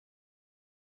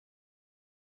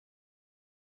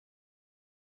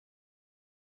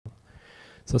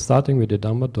So starting with the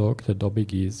Dhamma talk, the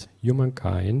topic is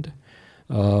humankind.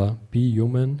 Be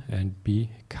human and be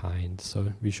kind.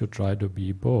 So we should try to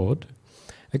be both.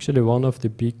 Actually, one of the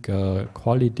big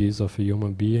qualities of a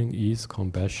human being is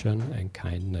compassion and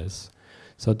kindness.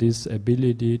 So this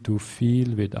ability to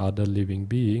feel with other living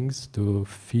beings, to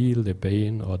feel the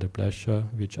pain or the pleasure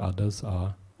which others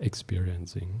are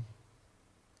experiencing.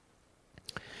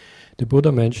 The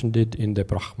Buddha mentioned it in the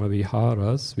Brahma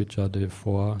Viharas, which are the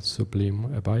 4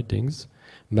 sublime abidings.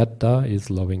 Metta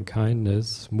is loving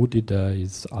kindness, mudita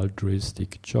is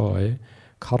altruistic joy,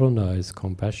 karuna is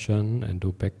compassion, and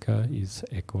upekkha is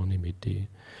equanimity.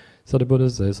 So the Buddha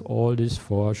says all these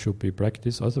 4 should be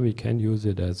practiced. Also we can use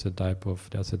it as a type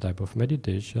of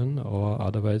meditation, or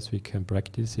otherwise we can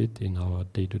practice it in our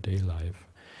day-to-day life.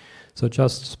 So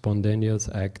just spontaneous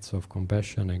acts of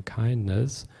compassion and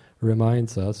kindness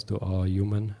reminds us to our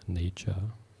human nature.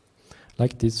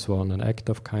 Like this one, an act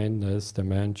of kindness, the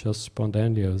man just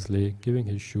spontaneously giving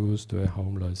his shoes to a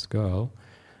homeless girl.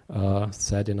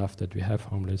 Sad enough that we have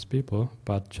homeless people,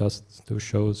 but just to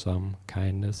show some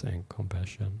kindness and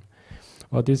compassion.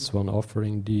 Or this one,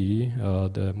 offering tea,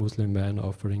 the Muslim man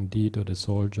offering tea to the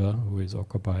soldier who is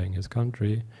occupying his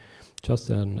country.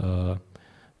 Just a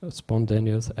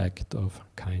spontaneous act of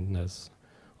kindness.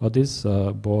 Or this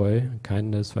boy,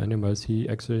 Kindness for Animals, he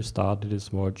actually started a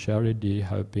small charity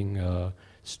helping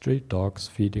street dogs,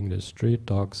 feeding the street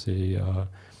dogs. He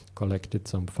collected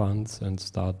some funds and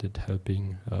started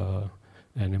helping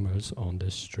animals on the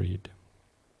street.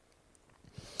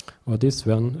 Or this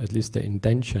one, at least the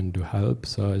intention to help,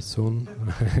 so as soon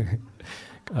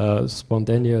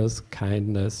spontaneous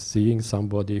kindness, seeing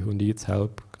somebody who needs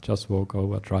help, just walk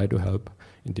over, try to help,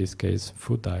 in this case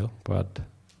futile, but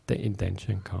the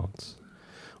intention counts.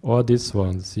 Or this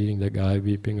one, seeing the guy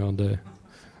weeping on the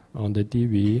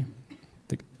TV,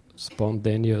 the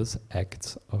spontaneous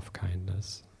acts of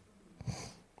kindness.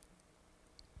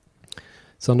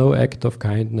 So no act of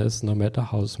kindness, no matter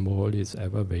how small, is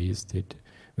ever wasted.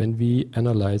 When we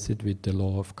analyze it with the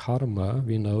law of karma,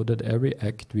 we know that every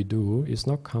act we do is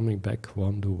not coming back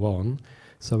one to one.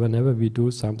 So whenever we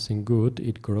do something good,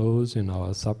 it grows in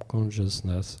our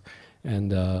subconsciousness.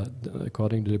 And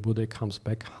according to the Buddha, it comes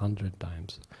back 100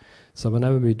 times. So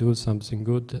whenever we do something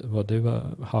good,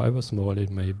 however small it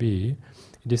may be,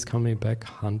 it is coming back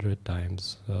 100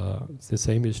 times. The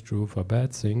same is true for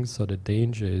bad things, so the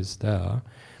danger is there.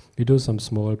 We do some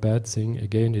small bad thing,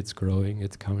 again it's growing,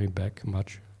 it's coming back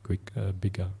much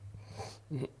bigger.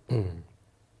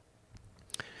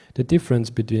 The difference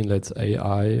between, let's say,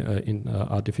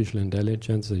 artificial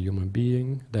intelligence, a human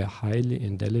being, they're highly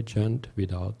intelligent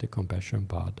without the compassion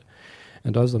part.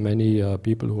 And also many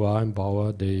people who are in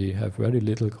power, they have very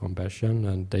little compassion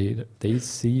and they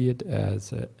see it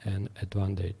as an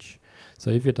advantage.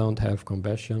 So if you don't have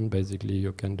compassion, basically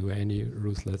you can do any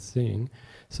ruthless thing.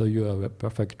 So you are a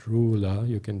perfect ruler,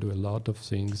 you can do a lot of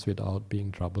things without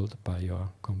being troubled by your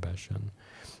compassion.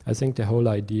 I think the whole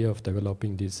idea of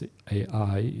developing this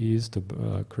AI is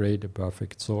to create a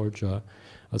perfect soldier,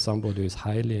 somebody who is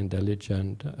highly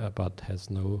intelligent but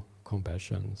has no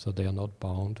compassion, so they are not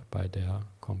bound by their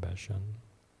compassion.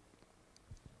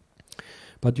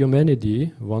 But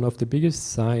humanity, one of the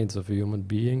biggest signs of a human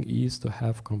being is to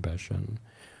have compassion,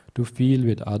 to feel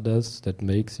with others. That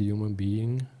makes a human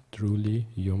being truly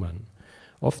human.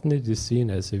 Often it is seen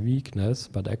as a weakness,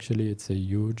 but actually it's a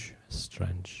huge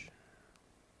strength.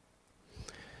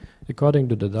 According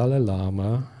to the Dalai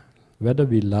Lama, whether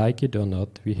we like it or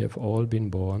not, we have all been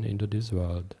born into this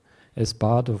world as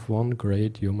part of one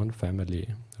great human family,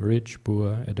 rich,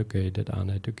 poor, educated,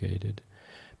 uneducated,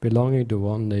 belonging to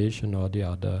one nation or the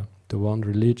other, to one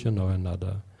religion or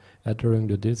another, adhering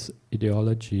to this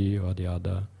ideology or the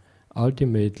other.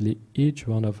 Ultimately, each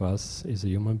one of us is a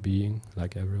human being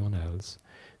like everyone else.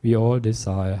 We all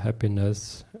desire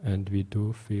happiness and we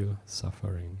do feel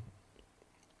suffering.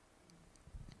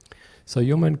 So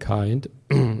humankind,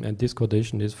 and this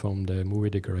quotation is from the movie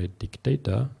The Great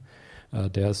Dictator,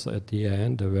 there's at the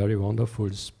end a very wonderful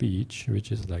speech which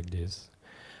is like this.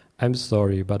 I'm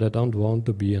sorry, but I don't want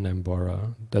to be an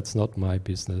emperor. That's not my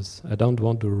business. I don't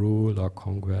want to rule or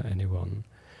conquer anyone.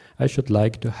 I should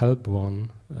like to help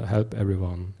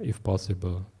everyone, if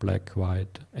possible, black,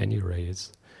 white, any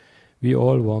race. We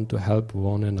all want to help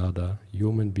one another.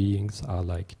 Human beings are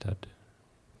like that.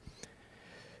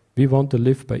 We want to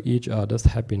live by each other's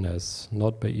happiness,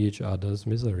 not by each other's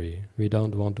misery. We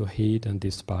don't want to hate and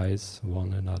despise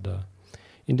one another.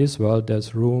 In this world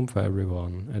there's room for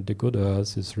everyone, and the good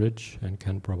earth is rich and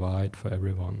can provide for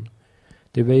everyone.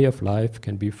 The way of life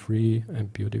can be free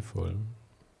and beautiful.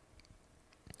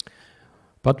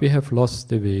 But we have lost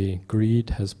the way.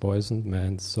 Greed has poisoned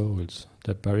man's souls,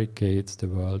 that barricades the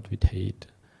world with hate,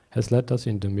 has led us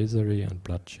into misery and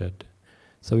bloodshed.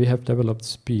 So we have developed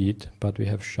speed, but we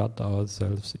have shut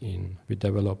ourselves in. We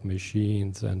developed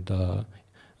machines and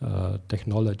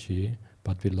technology,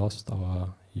 but we lost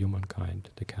our humankind,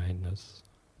 the kindness.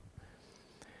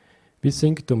 We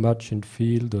think too much and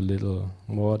feel too little.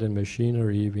 More than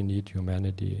machinery, we need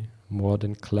humanity. More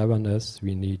than cleverness,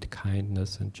 we need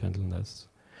kindness and gentleness.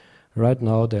 Right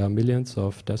now, there are millions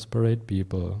of desperate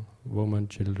people, women,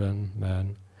 children,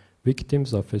 men,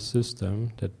 victims of a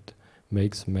system that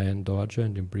makes men torture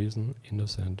and imprison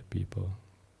innocent people.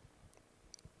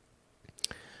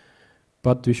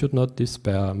 But we should not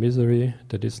despair. Misery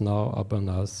that is now upon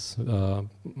us,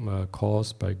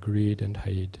 caused by greed and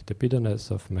hate, the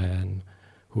bitterness of man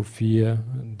who fear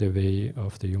the way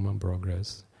of the human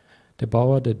progress. The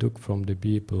power they took from the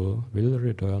people will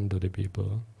return to the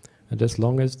people. And as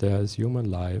long as there is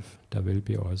human life, there will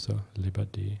be also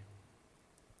liberty.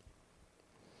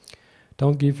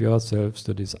 Don't give yourselves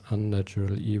to this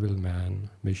unnatural evil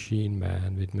man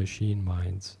with machine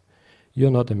minds. You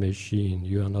are not a machine,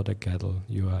 you are not a cattle,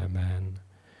 you are a man.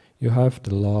 You have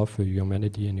the love for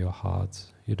humanity in your hearts.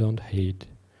 You don't hate,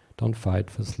 don't fight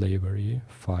for slavery,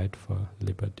 fight for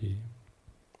liberty.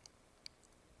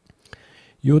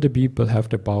 You, the people, have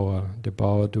the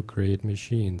power to create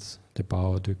machines, the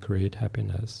power to create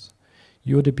happiness.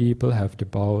 You, the people, have the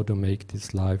power to make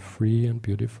this life free and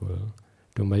beautiful,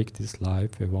 to make this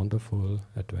life a wonderful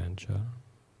adventure.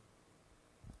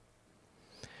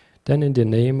 Then in the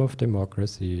name of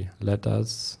democracy, let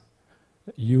us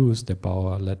use the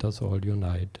power, let us all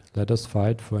unite. Let us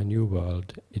fight for a new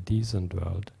world, a decent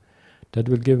world, that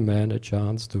will give man a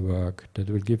chance to work, that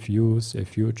will give youth a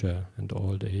future and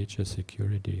old age a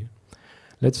security.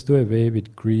 Let's do away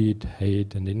with greed,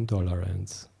 hate and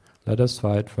intolerance. Let us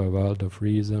fight for a world of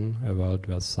reason, a world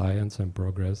where science and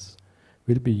progress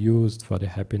will be used for the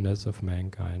happiness of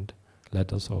mankind.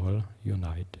 Let us all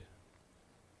unite.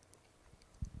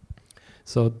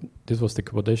 So this was the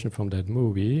quotation from that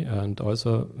movie, and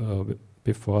also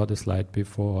before the slide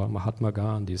before, Mahatma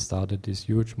Gandhi started this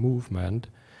huge movement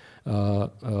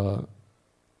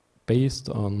based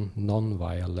on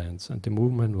non-violence, and the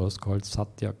movement was called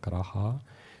Satyagraha,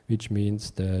 which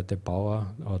means the power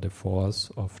or the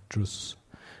force of truth.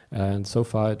 And so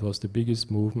far it was the biggest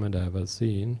movement I ever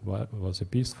seen. It was a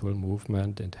peaceful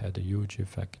movement and had a huge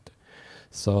effect.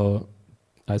 So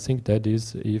I think that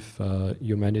is, if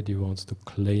humanity wants to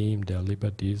claim their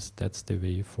liberties, that's the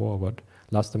way forward.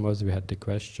 Last time also we had the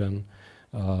question,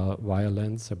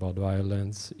 violence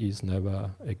is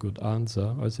never a good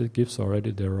answer. Also it gives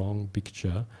already the wrong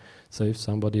picture. So if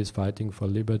somebody is fighting for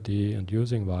liberty and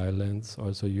using violence,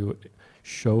 also you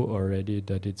show already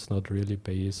that it's not really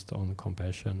based on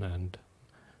compassion and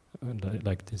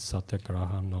like this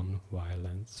satyagraha,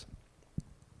 non-violence.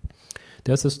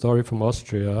 There's a story from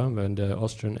Austria when the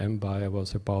Austrian Empire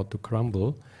was about to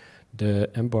crumble.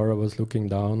 The emperor was looking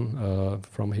down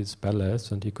from his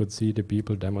palace and he could see the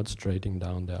people demonstrating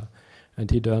down there.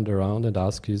 And he turned around and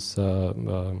asked his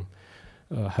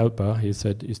helper, he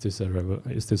said, is this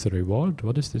a revolt?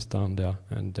 What is this down there?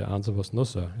 And the answer was, no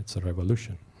sir, it's a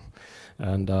revolution.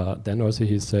 And then also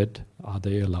he said, are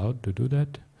they allowed to do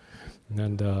that?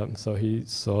 And so he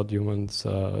thought humans,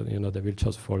 they will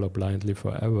just follow blindly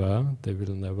forever. They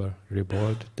will never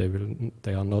revolt.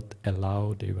 They are not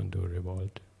allowed even to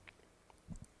revolt.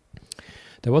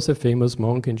 There was a famous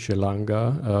monk in Sri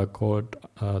Lanka called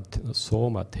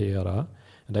Somathera,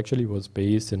 and actually was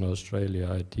based in Australia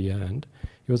at the end.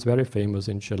 He was very famous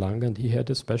in Sri Lanka, and he had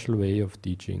a special way of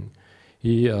teaching.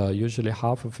 He usually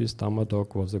half of his Dhamma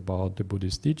talk was about the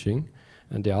Buddhist teaching,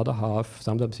 and the other half,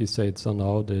 sometimes he said, so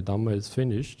now the Dhamma is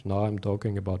finished, now I'm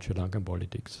talking about Sri Lankan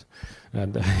politics.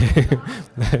 And,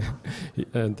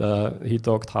 he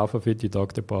talked half of it, he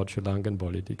talked about Sri Lankan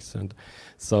politics. And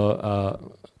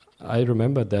so I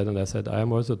remember that, and I said,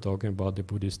 I'm also talking about the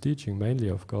Buddhist teaching, mainly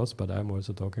of course, but I'm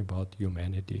also talking about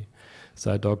humanity.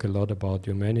 So I talk a lot about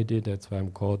humanity, that's why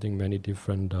I'm quoting many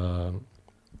different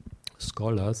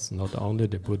scholars, not only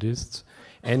the Buddhists.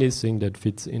 Anything that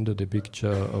fits into the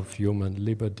picture of human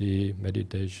liberty,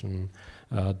 meditation,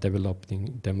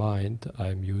 developing the mind,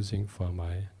 I'm using for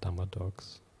my Dhamma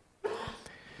talks.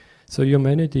 So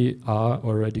humanity are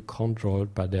already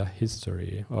controlled by their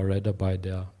history, or rather by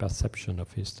their perception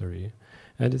of history.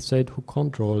 And it said, who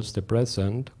controls the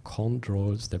present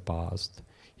controls the past.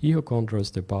 He who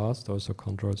controls the past also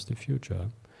controls the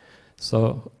future.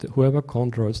 So whoever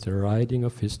controls the writing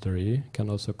of history can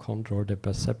also control the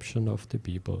perception of the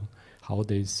people, how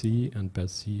they see and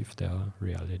perceive their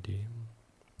reality.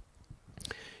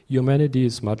 Humanity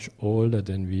is much older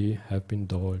than we have been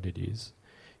told it is.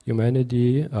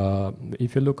 Humanity,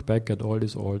 if you look back at all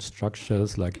these old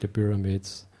structures like the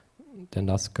pyramids, the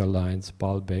Nazca lines,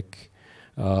 Baalbek,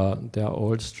 there are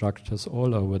old structures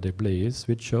all over the place,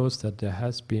 which shows that there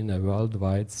has been a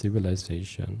worldwide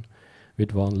civilization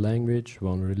with one language,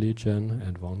 one religion,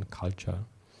 and one culture.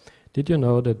 Did you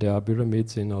know that there are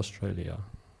pyramids in Australia?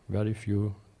 Very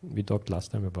few. We talked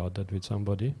last time about that with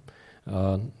somebody.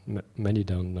 Many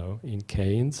don't know. In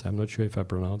Cairns, I'm not sure if I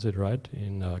pronounce it right,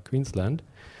 in Queensland,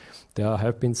 there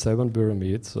have been 7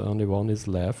 pyramids, only one is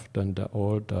left, and the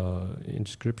old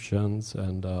inscriptions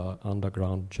and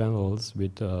underground channels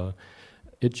with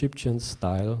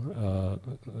Egyptian-style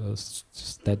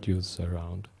statues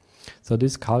around. So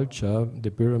this culture,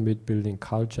 the pyramid building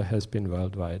culture, has been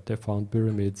worldwide. They found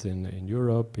pyramids in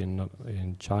Europe,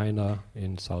 in China,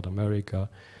 in South America.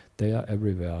 They are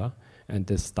everywhere, and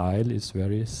the style is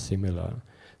very similar.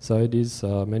 So it is,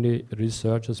 many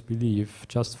researchers believe,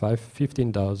 just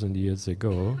 15,000 years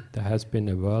ago, there has been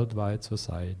a worldwide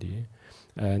society,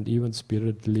 and even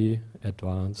spiritually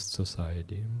advanced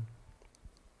society.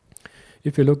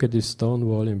 If you look at this stone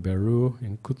wall in Peru,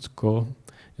 in Cuzco,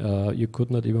 you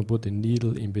could not even put a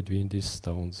needle in between these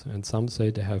stones, and some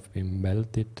say they have been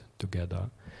melted together.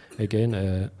 Again,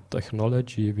 a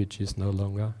technology which is no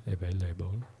longer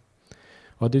available.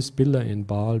 Or this pillar in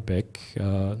Baalbek,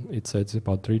 it's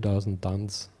about 3,000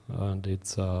 tons, and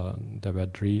there were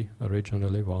 3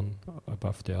 originally, one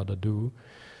above the other 2.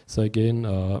 So again,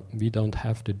 we don't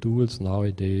have the tools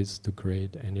nowadays to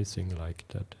create anything like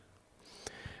that.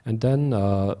 And then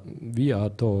we are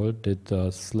told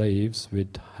that slaves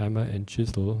with hammer and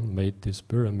chisel made these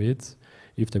pyramids.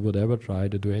 If they would ever try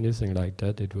to do anything like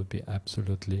that, it would be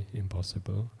absolutely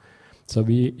impossible. So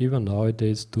we even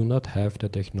nowadays do not have the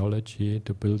technology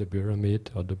to build a pyramid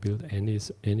or to build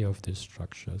any of these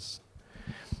structures.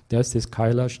 There's this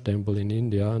Kailash temple in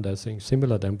India, and I think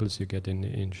similar temples you get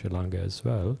in Sri Lanka as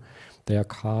well. They are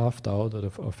carved out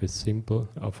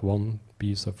of one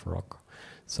piece of rock.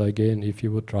 So again, if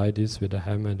you would try this with a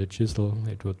hammer and a chisel,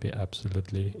 it would be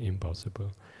absolutely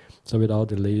impossible. So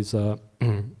without a laser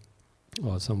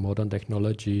or some modern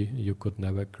technology, you could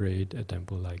never create a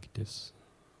temple like this.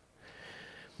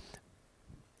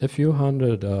 A few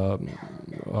hundred,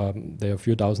 they are a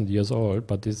few thousand years old,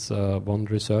 but this one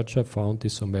researcher found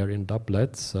these Sumerian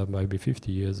tablets maybe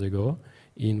 50 years ago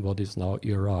in what is now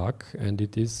Iraq, and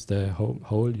it is the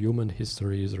whole human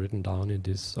history is written down in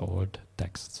these old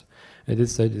texts. And it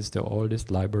said it's the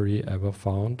oldest library ever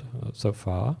found so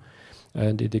far,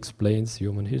 and it explains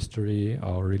human history,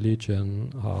 our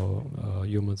religion, how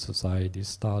human society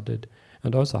started,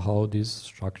 and also how these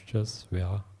structures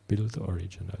were built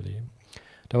originally.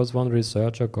 There was one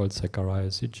researcher called Zechariah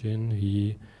Sitchin.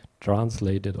 He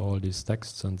translated all these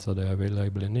texts, and so they're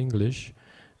available in English.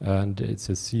 And it's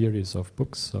a series of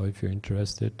books, so if you're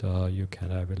interested, you can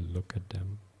have a look at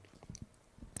them.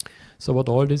 So what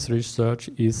all this research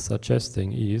is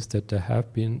suggesting is that there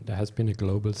has been a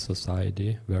global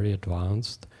society, very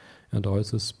advanced, and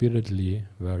also spiritually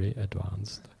very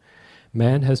advanced.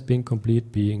 Man has been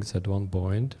complete beings at one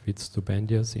point, with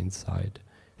stupendous insight,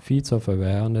 feats of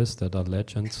awareness that are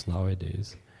legends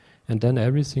nowadays. And then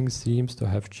everything seems to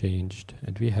have changed,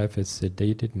 and we have a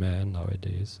sedated man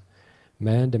nowadays.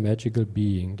 Man, the magical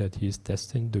being that he is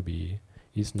destined to be,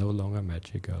 is no longer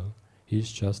magical. He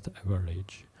is just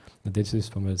average. And this is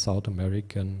from a South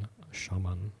American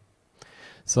shaman.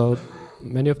 So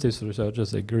many of these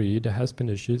researchers agree there has been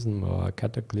a schism or a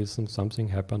cataclysm, something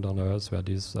happened on Earth where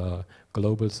this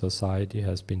global society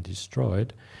has been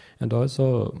destroyed, and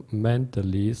also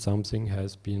mentally something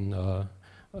has been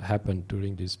happened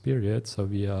during this period. So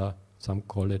we are, some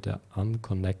call it an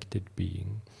unconnected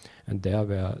being, and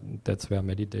that's where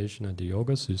meditation and the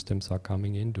yoga systems are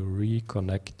coming in to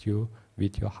reconnect you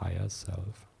with your higher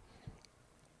self.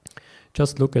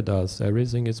 Just look at us,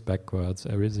 everything is backwards,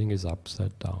 everything is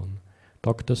upside down.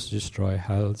 Doctors destroy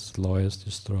health, lawyers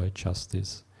destroy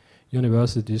justice.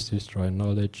 Universities destroy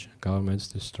knowledge, governments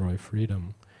destroy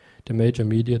freedom. The major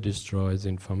media destroys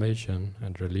information,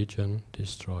 and religion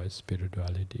destroys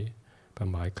spirituality. By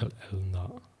Michael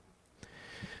Elna.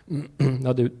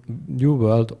 Now the New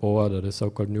World Order, the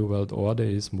so-called New World Order,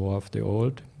 is more of the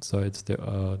old. So it's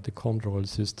the control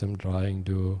system trying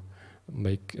to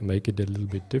make it a little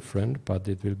bit different, but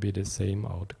it will be the same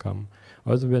outcome.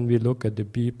 Also, when we look at the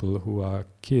people who are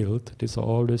killed, these are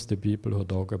always the people who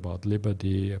talk about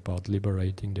liberty, about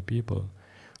liberating the people,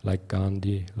 like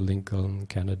Gandhi, Lincoln,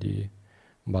 Kennedy,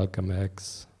 Malcolm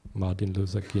X, Martin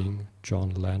Luther King, John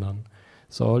Lennon.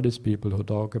 So all these people who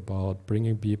talk about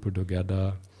bringing people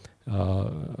together,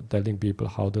 telling people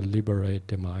how to liberate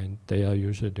the mind. They are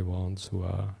usually the ones who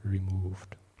are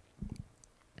removed.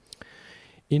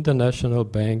 International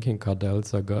banking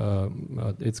cartels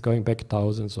it's going back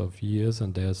thousands of years,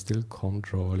 and they are still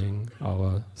controlling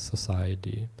our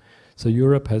society. So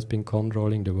Europe has been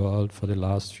controlling the world for the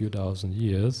last few thousand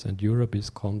years, and Europe is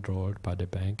controlled by the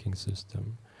banking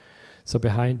system. So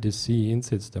behind the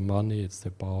scenes, it's the money, it's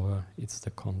the power, it's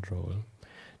the control.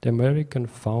 The American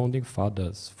founding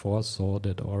fathers foresaw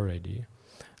that already.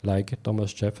 Like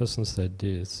Thomas Jefferson said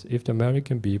this: if the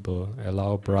American people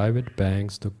allow private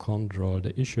banks to control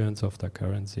the issuance of their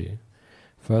currency,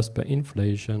 first by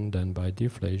inflation, then by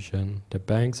deflation, the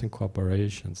banks and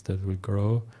corporations that will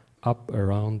grow up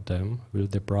around them will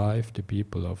deprive the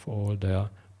people of all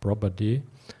their property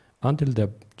until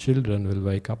their children will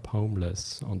wake up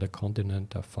homeless on the continent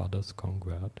their fathers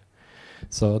conquered.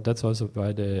 So that's also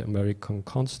why the American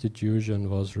Constitution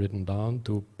was written down,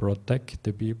 to protect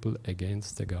the people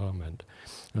against the government.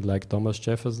 And like Thomas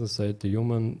Jefferson said, the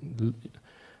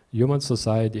human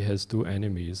society has two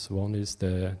enemies. One is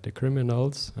the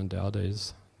criminals, and the other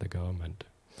is the government.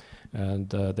 And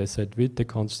they said, with the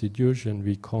Constitution,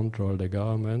 we control the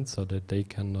government so that they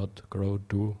cannot grow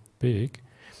too big.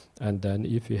 And then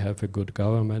if we have a good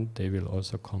government, they will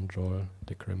also control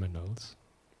the criminals.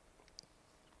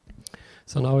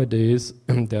 So nowadays,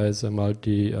 there is a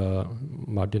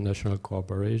multinational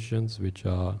corporations which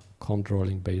are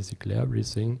controlling basically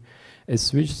everything. A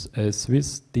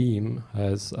Swiss team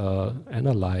has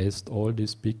analyzed all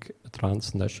these big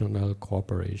transnational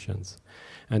corporations.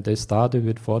 And they started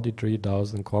with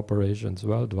 43,000 corporations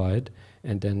worldwide,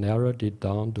 and they narrowed it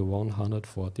down to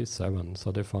 147.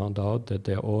 So they found out that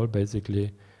they're all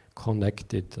basically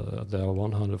connected. There are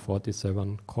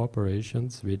 147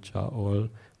 corporations which are all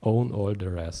own all the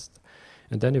rest.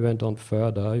 And then he went on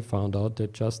further. He found out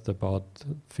that just about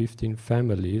 15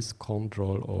 families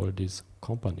control all these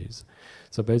companies.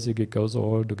 So basically it goes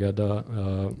all together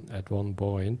at one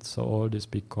point. So all these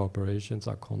big corporations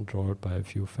are controlled by a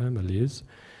few families.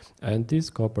 And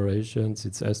these corporations,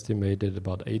 it's estimated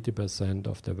about 80%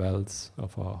 of the wealth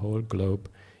of our whole globe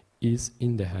is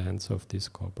in the hands of these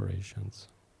corporations.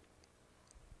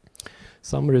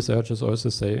 Some researchers also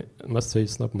say, I must say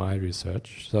it's not my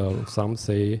research, so some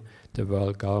say the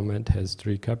world government has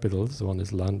three capitals. One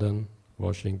is London,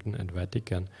 Washington and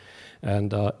Vatican.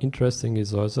 And interesting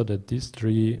is also that these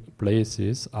three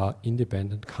places are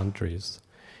independent countries.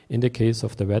 In the case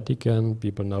of the Vatican,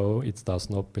 people know it does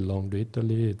not belong to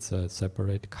Italy, it's a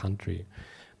separate country.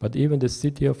 But even the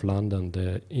city of London,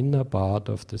 the inner part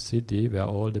of the city where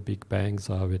all the big banks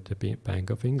are with the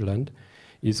Bank of England,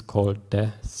 is called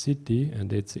the city,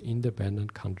 and it's an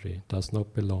independent country, does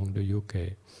not belong to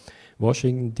UK.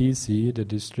 Washington DC, the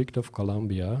District of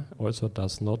Columbia, also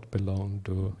does not belong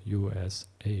to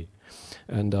USA.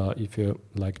 And if you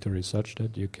like to research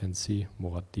that, you can see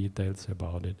more details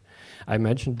about it. I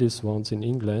mentioned this once in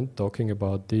England, talking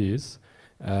about this,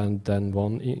 and then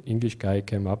one English guy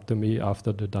came up to me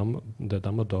after the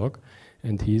Dhamma talk,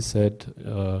 and he said,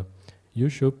 you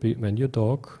should be, when you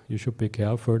talk, you should be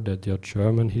careful that your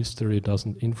German history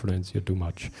doesn't influence you too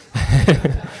much.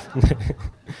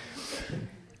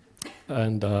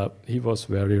 And he was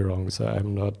very wrong, so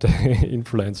I'm not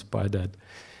influenced by that.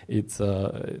 It's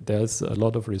there's a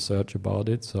lot of research about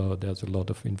it, so there's a lot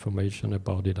of information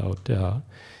about it out there.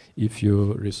 If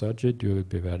you research it, you will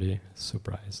be very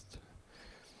surprised.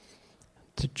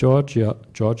 The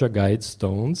Georgia Guide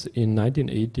stones. In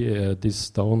 1980, this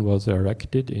stone was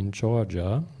erected in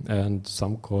Georgia, and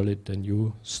some call it the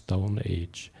new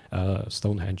Stonehenge.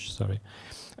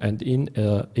 And in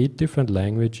 8 different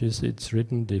languages, it's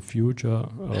written the future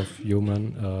of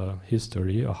human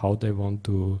history, or how they want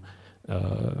to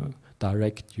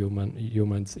direct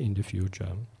humans in the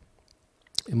future.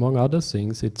 Among other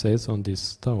things, it says on this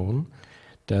stone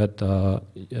that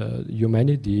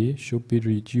humanity should be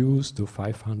reduced to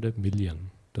 500 million,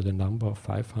 to the number of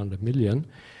 500 million.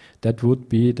 That would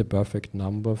be the perfect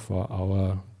number for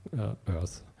our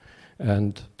Earth.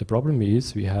 And the problem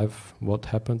is we have what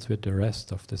happens with the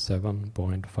rest of the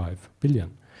 7.5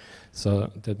 billion.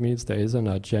 So that means there is an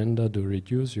agenda to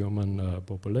reduce human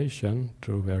population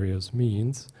through various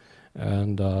means,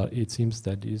 and it seems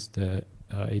that is the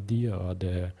idea or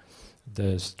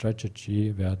the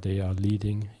strategy where they are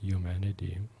leading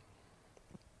humanity.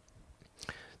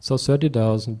 So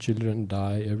 30,000 children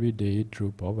die every day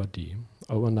through poverty.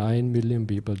 Over 9 million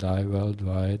people die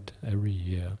worldwide every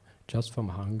year, just from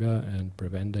hunger and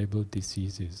preventable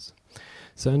diseases.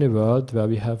 So in a world where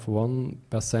we have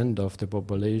 1% of the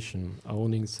population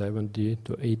owning 70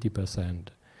 to 80%,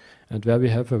 And where we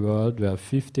have a world where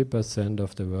 50%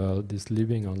 of the world is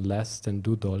living on less than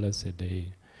 $2 a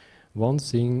day, one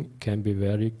thing can be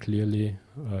very clearly,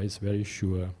 is very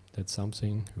sure, that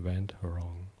something went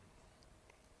wrong.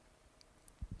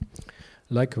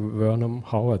 Like Vernon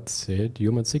Howard said,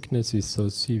 human sickness is so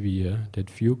severe that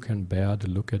few can bear to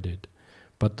look at it,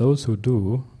 but those who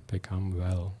do become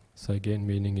well. So again,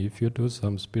 meaning if you do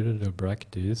some spiritual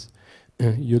practice,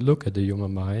 you look at the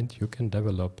human mind, you can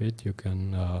develop it, you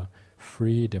can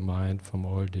free the mind from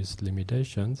all these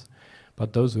limitations.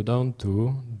 But those who don't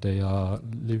do, they are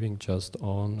living just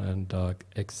on and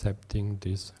accepting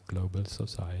this global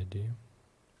society.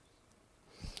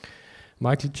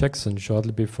 Michael Jackson,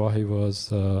 shortly before he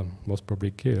was most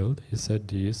probably killed, he said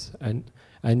this, and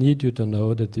I need you to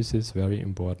know that this is very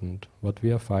important, what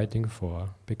we are fighting for,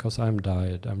 because I'm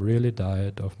really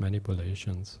tired of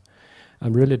manipulations.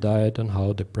 I'm really tired on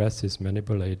how the press is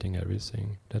manipulating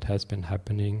everything that has been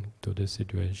happening to the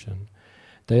situation.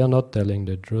 They are not telling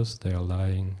the truth, they are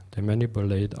lying. They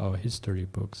manipulate our history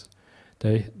books.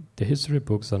 The history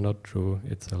books are not true,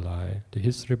 it's a lie. The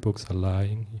history books are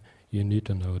lying. You need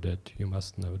to know that, you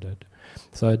must know that.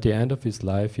 So at the end of his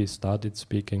life, he started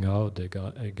speaking out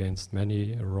against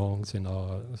many wrongs in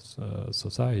our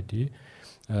society,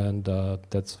 and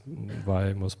that's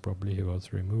why most probably he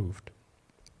was removed.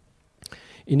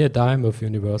 In a time of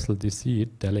universal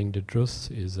deceit, telling the truth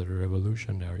is a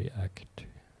revolutionary act.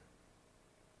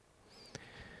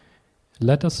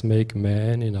 Let us make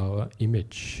man in our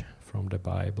image, from the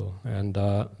Bible. And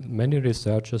many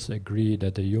researchers agree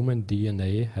that the human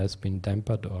DNA has been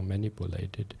tampered or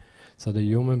manipulated. So the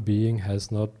human being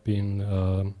has not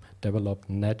been developed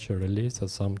naturally, so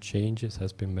some changes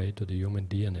has been made to the human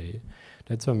DNA.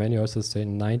 That's why many also say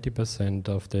 90%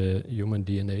 of the human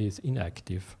DNA is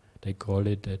inactive. They call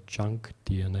it a junk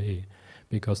DNA,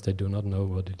 because they do not know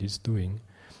what it is doing.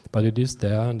 But it is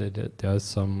there, and there's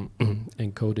some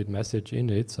encoded message in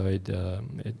it, so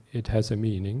it has a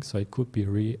meaning, so it could be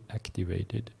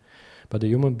reactivated. But the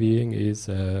human being is,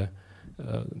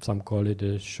 some call it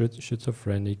a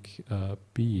schizophrenic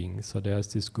being, so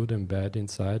there's this good and bad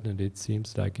inside, and it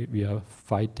seems like we are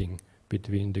fighting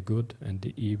between the good and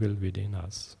the evil within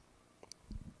us.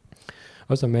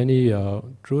 Also many, all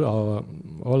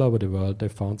over the world, they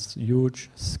found huge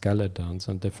skeletons,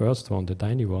 and the first one, the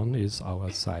tiny one, is our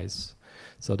size.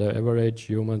 So the average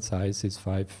human size is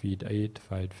 5 feet 8,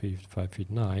 5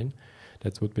 feet 9.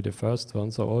 That would be the first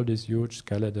one. So all these huge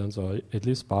skeletons, or at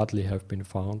least partly, have been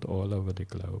found all over the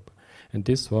globe. And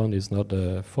this one is not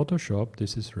a Photoshop,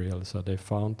 this is real. So they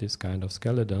found this kind of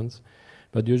skeletons,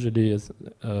 but usually it's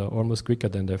almost quicker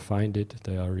than they find it,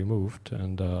 they are removed,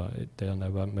 and they'll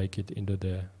never make it into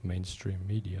the mainstream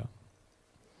media.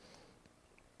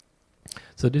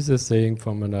 So this is a saying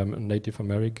from a Native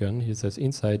American. He says,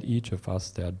 inside each of us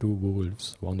there are two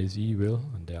wolves. One is evil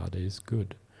and the other is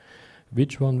good.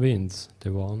 Which one wins?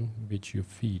 The one which you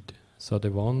feed. So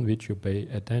the one which you pay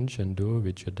attention to,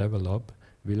 which you develop,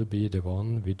 will be the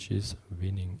one which is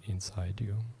winning inside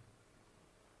you.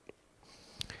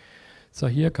 So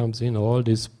here comes in all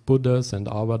these Buddhas and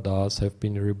avatars have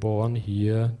been reborn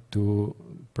here to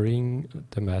bring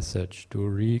the message, to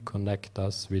reconnect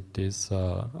us with this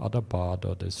other part,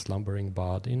 or this slumbering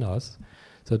part in us.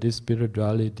 So this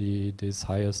spirituality, this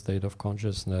higher state of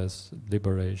consciousness,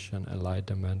 liberation,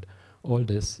 enlightenment, all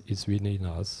this is within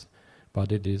us,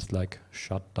 but it is like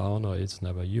shut down, or it's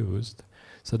never used.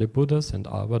 So the Buddhas and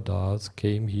avatars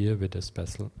came here with a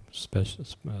special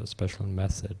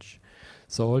message.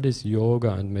 So all these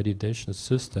yoga and meditation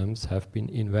systems have been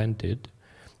invented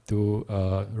to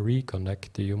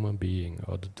reconnect the human being,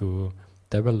 or to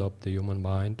develop the human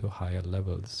mind to higher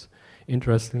levels.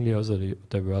 Interestingly, also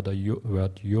the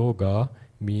word yoga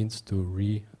means to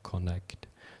reconnect.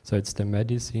 So it's the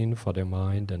medicine for the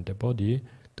mind and the body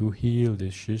to heal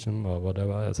this schism or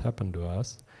whatever has happened to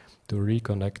us, to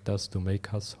reconnect us, to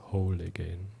make us whole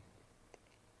again.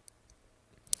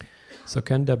 So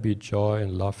can there be joy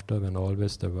and laughter when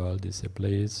always the world is a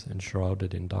place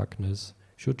enshrouded in darkness?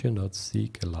 Should you not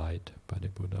seek a light, by the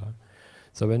Buddha?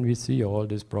 So when we see all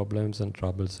these problems and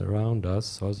troubles around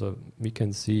us, also we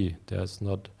can see there's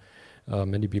not,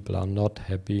 many people are not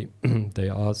happy, they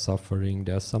are suffering,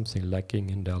 there's something lacking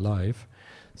in their life.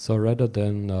 So rather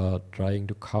than trying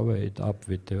to cover it up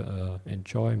with the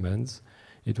enjoyments,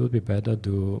 it would be better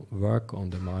to work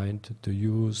on the mind, to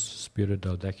use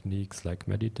spiritual techniques like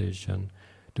meditation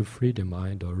to free the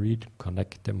mind or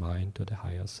reconnect the mind to the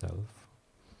higher self.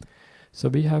 So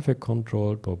we have a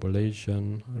controlled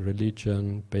population.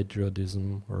 Religion,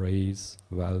 patriotism, race,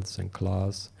 wealth and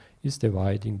class is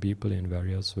dividing people in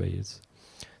various ways.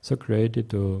 So created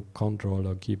to control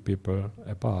or keep people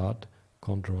apart,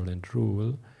 control and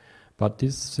rule. But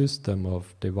this system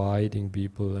of dividing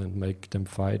people and make them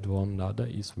fight one another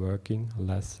is working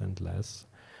less and less.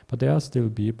 But there are still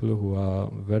people who are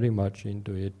very much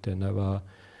into it. They never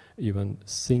even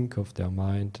think of their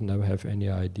mind, never have any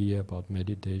idea about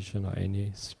meditation or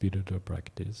any spiritual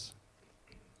practice.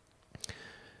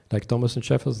 Like Thomas and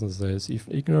Jefferson says, if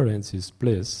ignorance is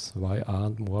bliss, why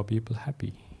aren't more people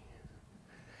happy?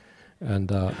 And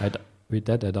with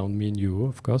that I don't mean you,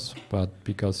 of course, but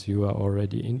because you are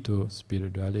already into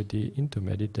spirituality, into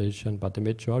meditation, but the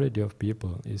majority of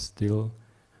people is still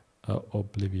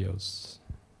oblivious.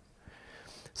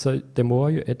 So the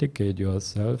more you educate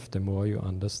yourself, the more you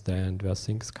understand where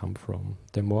things come from,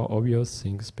 the more obvious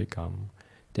things become.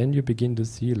 Then you begin to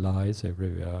see lies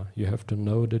everywhere. You have to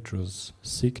know the truth,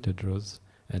 seek the truth,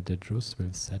 and the truth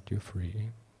will set you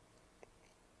free.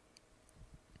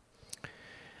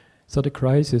 So the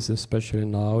crisis, especially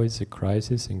now, is a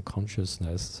crisis in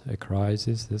consciousness, a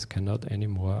crisis that cannot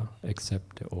anymore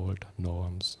accept the old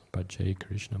norms, by J.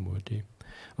 Krishnamurti.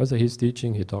 Also his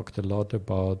teaching, he talked a lot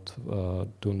about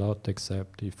do not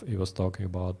accept, if he was talking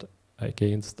about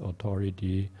against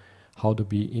authority, how to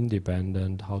be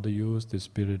independent, how to use the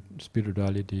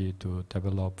spirituality to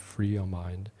develop freer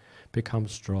mind, become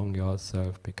strong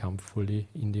yourself, become fully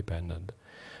independent.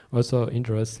 Also,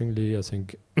 interestingly, I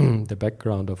think the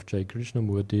background of J.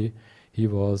 Krishnamurti, he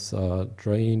was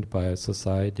trained by a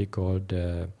society called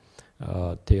the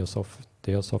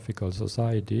Theosophical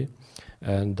Society,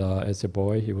 and as a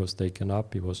boy he was taken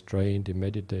up, he was trained in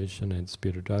meditation and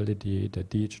spirituality. They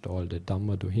taught all the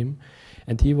Dhamma to him,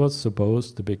 and he was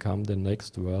supposed to become the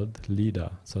next world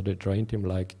leader. So they trained him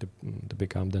like to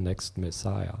become the next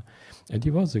Messiah, and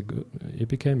he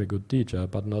became a good teacher,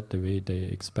 but not the way they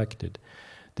expected.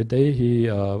 The day he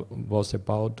was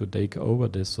about to take over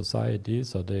this society,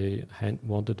 so they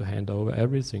wanted to hand over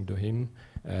everything to him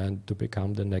and to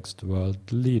become the next world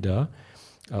leader.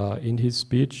 In his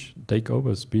speech,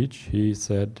 takeover speech, he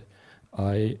said,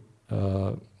 I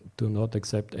do not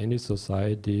accept any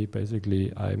society.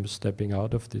 Basically, I'm stepping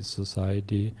out of this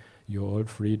society. You're all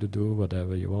free to do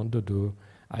whatever you want to do.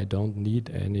 I don't need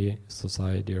any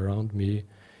society around me.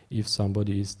 If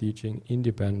somebody is teaching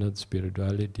independent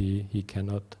spirituality, he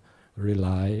cannot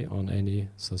rely on any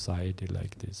society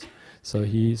like this. So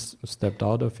he stepped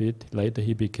out of it. Later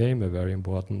he became a very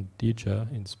important teacher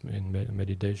in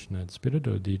meditation and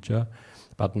spiritual teacher,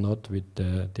 but not with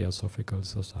the Theosophical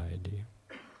Society.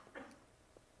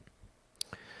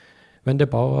 When the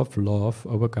power of love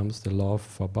overcomes the love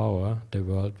for power, the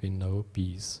world will know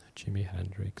peace. Jimi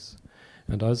Hendrix.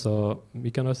 And also,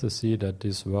 we can also see that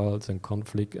these wars and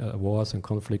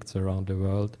conflicts around the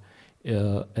world,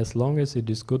 as long as it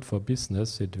is good for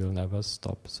business, it will never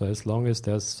stop. So as long as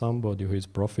there's somebody who is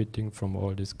profiting from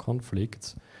all these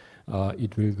conflicts,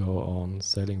 it will go on,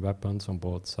 selling weapons on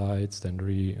both sides, then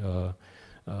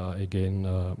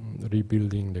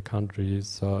rebuilding the countries.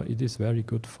 So it is very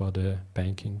good for the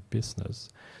banking business.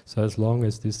 So as long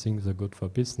as these things are good for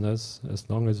business, as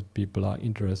long as people are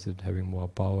interested in having more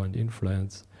power and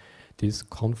influence, these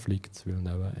conflicts will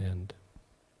never end.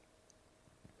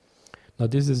 Now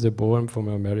this is a poem from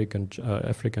an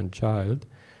African child.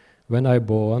 When I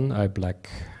born, I black.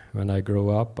 When I grow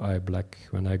up, I black.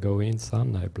 When I go in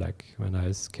sun, I black. When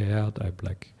I scared, I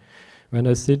black. When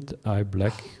I sit, I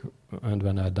black. And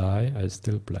when I die, I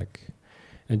still black.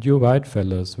 And you white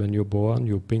fellows, when you're born,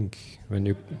 you pink. When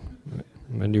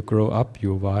you grow up,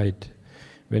 you white.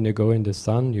 When you go in the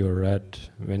sun, you're red.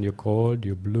 When you're cold,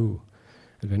 you're blue.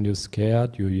 And when you're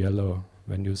scared, you're yellow.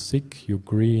 When you're sick, you're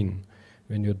green.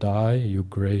 When you die, you're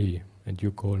gray. And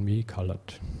you call me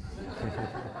colored.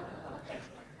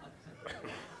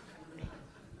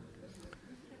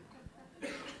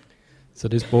 So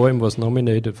this poem was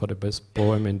nominated for the best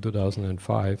poem in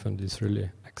 2005, and it's really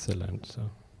excellent.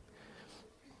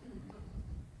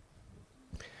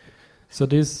 So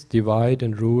this divide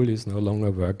and rule is no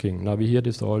longer working. Now we hear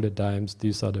this all the times,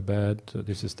 these are the bad,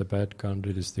 this is the bad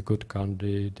country, this is the good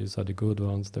country, these are the good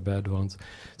ones, the bad ones.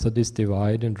 So this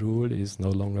divide and rule is no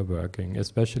longer working,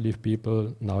 especially if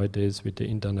people nowadays with the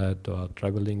internet or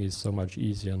traveling is so much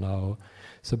easier now.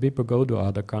 So people go to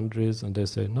other countries and they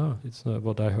say, no, it's not,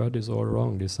 what I heard is all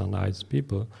wrong, these are nice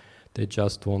people. They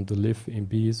just want to live in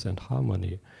peace and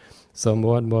harmony. So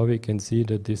more and more we can see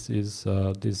that this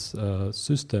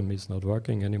system is not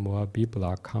working anymore. People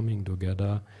are coming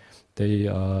together. They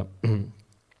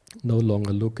no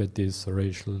longer look at these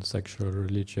racial, sexual,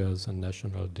 religious and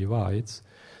national divides.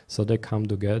 So they come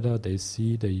together, they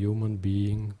see the human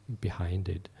being behind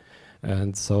it.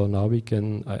 And so now we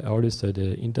can, I always say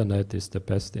the internet is the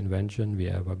best invention we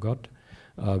ever got.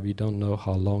 We don't know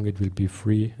how long it will be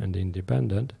free and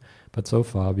independent, but so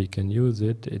far we can use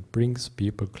it. It brings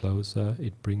people closer,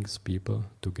 it brings people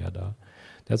together.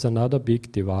 There's another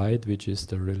big divide, which is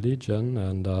the religion,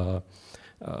 and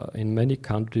in many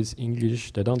countries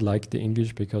English, they don't like the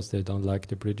English because they don't like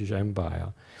the British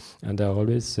Empire. And I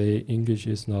always say English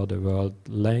is now the world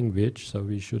language, so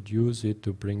we should use it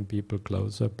to bring people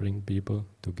closer, bring people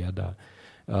together.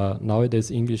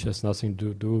 Nowadays English has nothing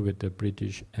to do with the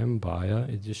British Empire,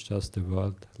 it is just the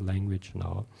world language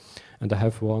now. And I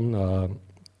have one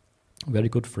very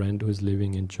good friend who is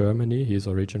living in Germany. He is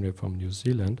originally from New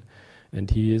Zealand,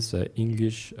 and he is an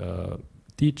English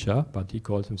teacher, but he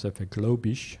calls himself a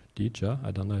Globish teacher.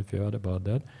 I don't know if you heard about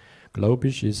that.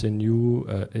 Globish is a new,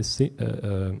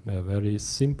 a very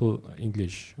simple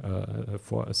English,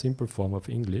 for a simple form of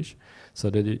English, so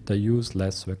that they use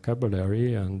less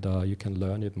vocabulary and you can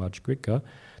learn it much quicker.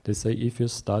 They say if you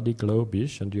study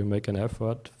Globish and you make an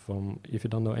effort from, if you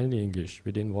don't know any English,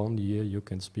 within 1 year you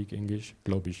can speak English,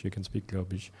 Globish, you can speak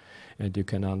Globish, and you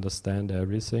can understand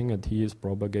everything, and he is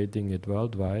propagating it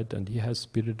worldwide, and he has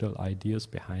spiritual ideas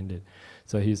behind it.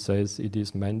 So he says it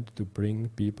is meant to bring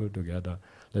people together.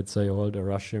 Let's say all the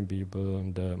Russian people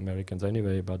and the Americans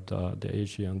anyway, but the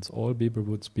Asians, all people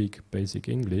would speak basic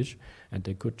English, and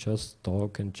they could just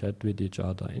talk and chat with each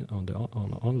other on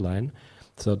online.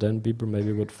 So then people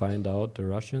maybe would find out the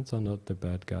Russians are not the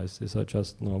bad guys. These are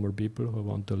just normal people who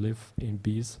want to live in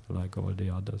peace like all the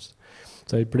others.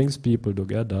 So it brings people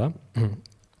together.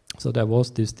 So there was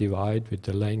this divide with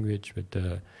the language, with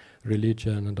the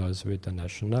religion, and also with the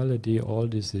nationality. All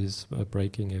this is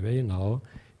breaking away now.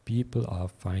 People are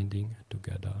finding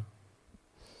together.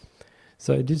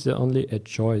 So it is only a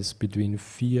choice between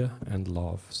fear and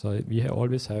love. So we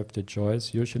always have the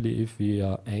choice. Usually if we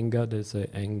are anger, they say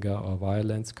anger or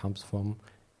violence comes from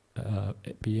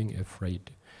being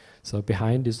afraid. So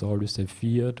behind is always a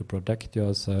fear to protect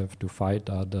yourself, to fight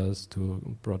others,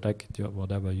 to protect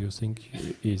whatever you think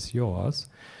is yours.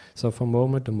 So from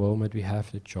moment to moment we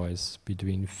have the choice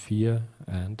between fear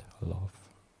and love.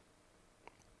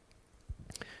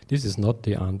 This is not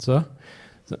the answer.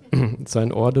 So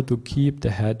in order to keep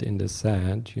the head in the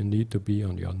sand, you need to be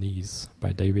on your knees,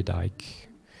 by David Icke.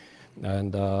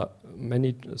 And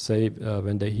many say,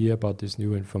 when they hear about this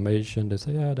new information, they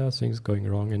say, yeah, there are things going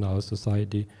wrong in our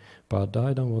society, but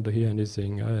I don't want to hear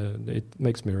anything. It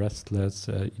makes me restless.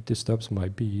 It disturbs my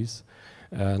peace.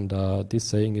 And this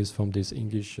saying is from this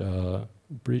English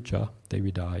preacher,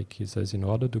 David Icke. He says, in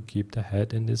order to keep the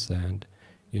head in the sand,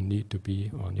 you need to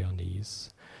be on your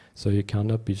knees. So you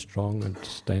cannot be strong and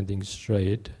standing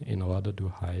straight in order to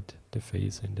hide the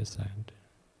face in the sand.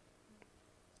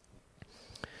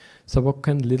 So what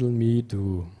can little me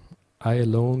do? I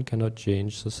alone cannot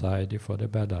change society for the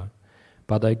better,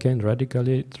 but I can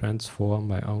radically transform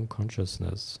my own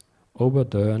consciousness,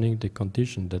 overturning the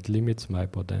condition that limits my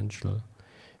potential.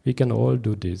 We can all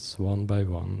do this one by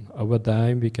one. Over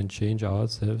time we can change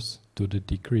ourselves to the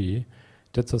degree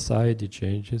that society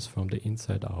changes from the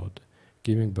inside out,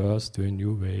 giving birth to a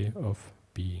new way of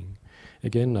being.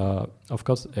 Again, of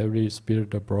course, every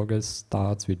spiritual progress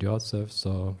starts with yourself,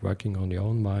 so working on your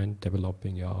own mind,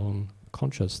 developing your own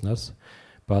consciousness.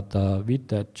 But with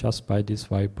that, just by these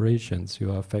vibrations,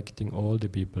 you are affecting all the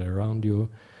people around you.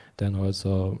 Then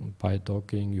also by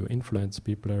talking, you influence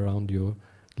people around you.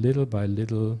 Little by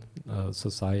little,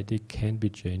 society can be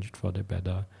changed for the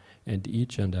better. And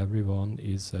each and every one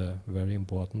is a very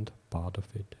important part of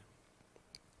it.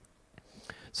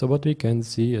 So what we can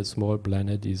see, a small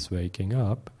planet is waking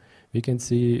up. We can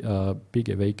see a big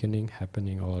awakening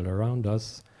happening all around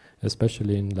us,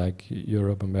 especially in like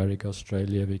Europe, America,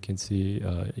 Australia. We can see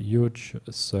a huge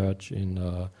surge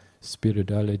in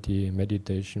spirituality,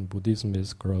 meditation. Buddhism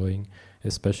is growing,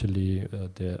 especially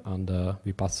under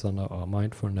Vipassana or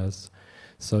mindfulness.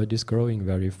 So it is growing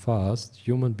very fast.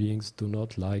 Human beings do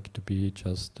not like to be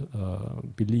just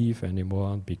believe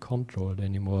anymore and be controlled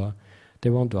anymore. They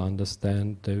want to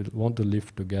understand, they want to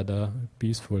live together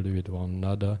peacefully with one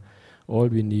another. All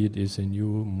we need is a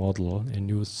new model, a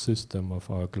new system of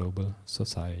our global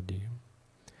society.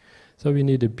 So we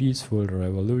need a peaceful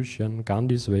revolution.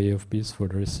 Gandhi's way of peaceful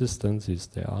resistance is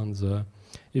the answer.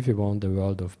 If we want a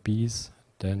world of peace,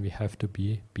 then we have to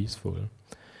be peaceful.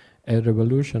 A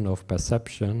revolution of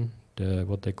perception,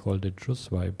 what they call the truth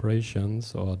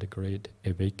vibrations, or the great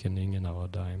awakening in our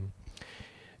time.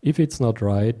 If it's not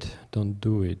right, don't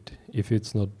do it. If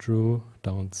it's not true,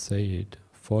 don't say it.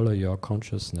 Follow your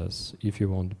consciousness. If you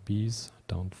want peace,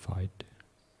 don't fight.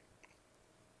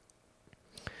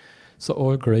 So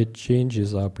all great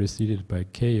changes are preceded by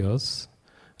chaos.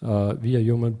 We are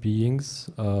human beings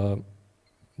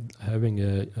having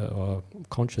or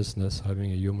consciousness,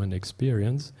 having a human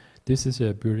experience. This is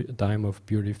a time of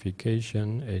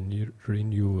purification and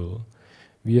renewal.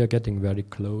 We are getting very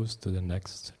close to the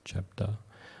next chapter.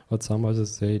 But some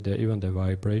others say that even the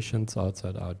vibrations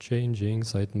outside are changing,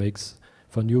 so it makes,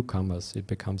 for newcomers, it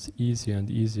becomes easier and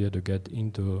easier to get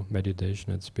into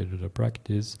meditation and spiritual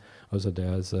practice. Also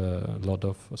there's a lot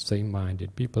of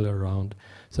same-minded people around.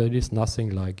 So it is nothing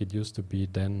like it used to be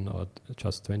then or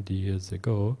just 20 years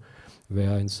ago,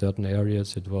 where in certain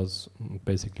areas it was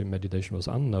basically meditation was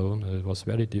unknown, and it was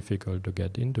very difficult to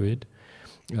get into it.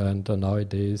 And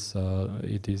nowadays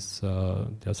it is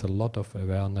there's a lot of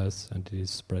awareness and it is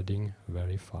spreading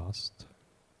very fast.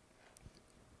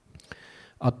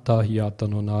 Atta hi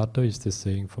attanonata is the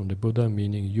saying from the Buddha,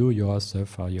 meaning you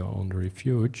yourself are your own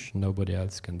refuge, nobody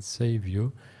else can save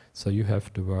you, so you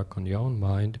have to work on your own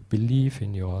mind, believe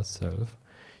in yourself.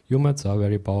 Humans are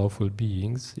very powerful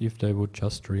beings if they would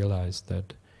just realize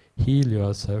that. Heal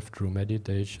yourself through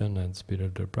meditation and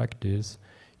spiritual practice,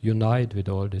 unite with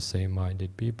all the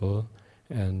same-minded people,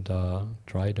 and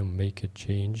try to make a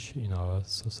change in our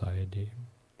society.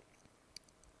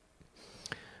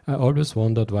 I always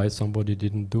wondered why somebody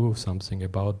didn't do something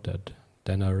about that.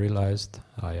 Then I realized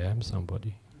I am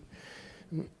somebody.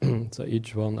 So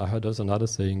each one, I heard also another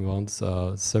saying once,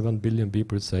 7 billion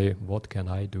people say, what can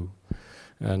I do?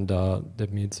 And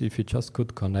that means if we just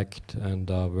could connect and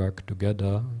work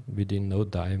together, within no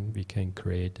time we can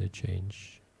create a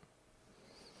change.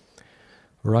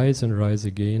 Rise and rise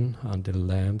again until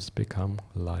lambs become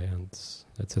lions.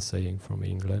 That's a saying from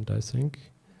England, I think.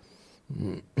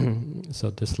 So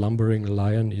the slumbering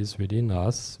lion is within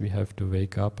us. We have to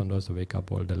wake up and also wake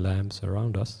up all the lambs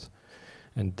around us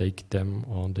and take them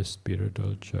on the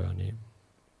spiritual journey.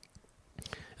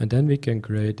 And then we can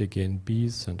create again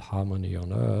peace and harmony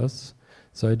on earth.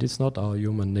 So it is not our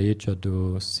human nature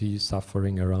to see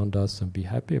suffering around us and be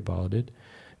happy about it.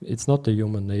 It's not the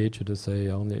human nature to say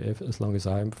only as long as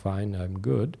I'm fine, I'm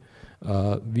good.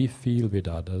 We feel with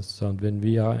others, and when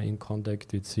we are in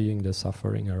contact with seeing the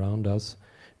suffering around us,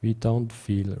 we don't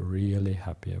feel really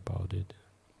happy about it.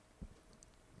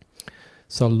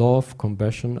 So love,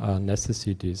 compassion are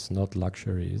necessities, not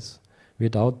luxuries.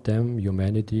 Without them,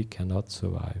 humanity cannot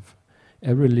survive.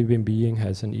 Every living being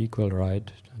has an equal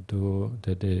right to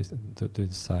the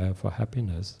desire for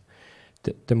happiness.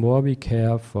 The more we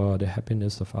care for the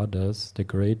happiness of others, the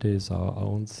greater is our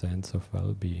own sense of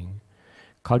well-being.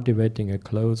 Cultivating a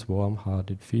close,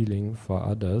 warm-hearted feeling for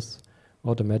others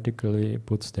automatically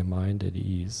puts the mind at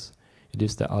ease. It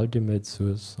is the ultimate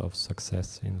source of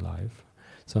success in life.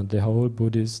 So the whole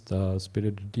Buddhist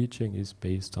spiritual teaching is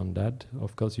based on that.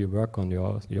 Of course, you work on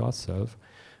yourself,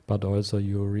 but also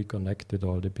you reconnect with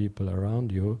all the people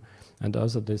around you. And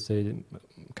also they say,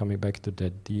 coming back to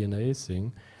that DNA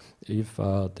thing, if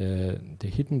the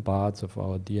hidden parts of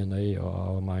our DNA or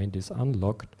our mind is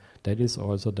unlocked, that is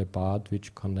also the part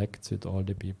which connects with all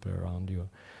the people around you.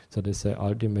 So they say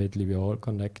ultimately we are all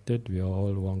connected, we are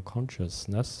all one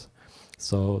consciousness.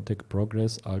 So the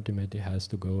progress ultimately has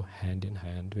to go hand in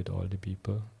hand with all the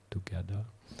people together.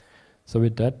 So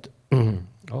with that,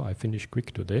 I finished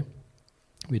quick today.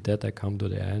 With that I come to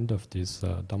the end of this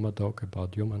Dhamma talk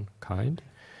about humankind.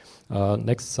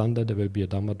 Next Sunday there will be a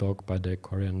Dhamma talk by the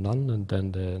Korean nun, and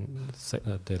then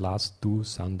the last 2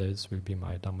 Sundays will be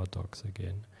my Dhamma talks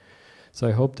again. So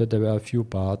I hope that there were a few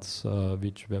parts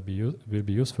which will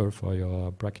be useful for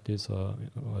your practice, or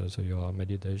also your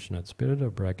meditation and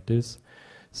spiritual practice.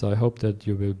 So I hope that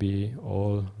you will be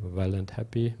all well and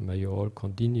happy. May you all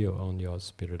continue on your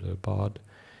spiritual path.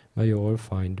 May you all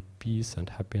find peace and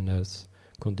happiness.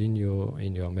 Continue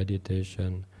in your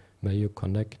meditation. May you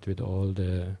connect with all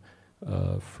the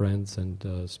friends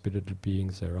and spiritual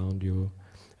beings around you.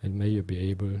 And may you be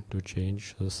able to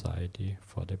change society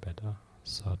for the better.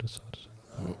 Sadhu, sadhu.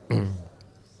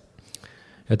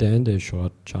 At the end, a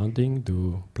short chanting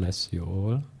to bless you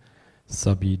all.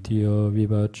 Sabitiyo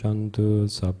vivachantu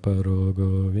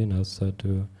saparogo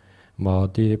vinasatu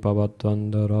mati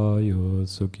pavatvandarayo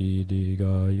sukhi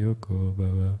digayuko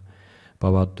bhava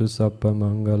pavattu sappa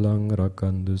mangalang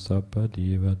rakandu sappa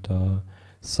divata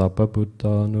sappa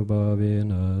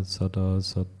buddhanubhavena sada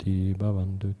sati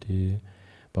bhavantu te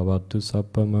pavattu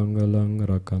sappa mangalang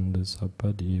rakandu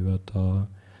sappa divata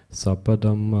sappa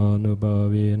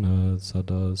dhammanubhavena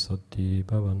sada sati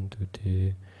bhavantu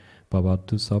te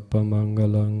pavattu sappa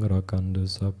mangalang rakandu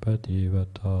sappa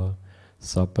divata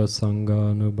sappa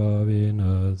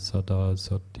sanghanubhavena sada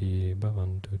sati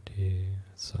bhavantu te.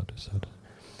 Sadhu sadhu.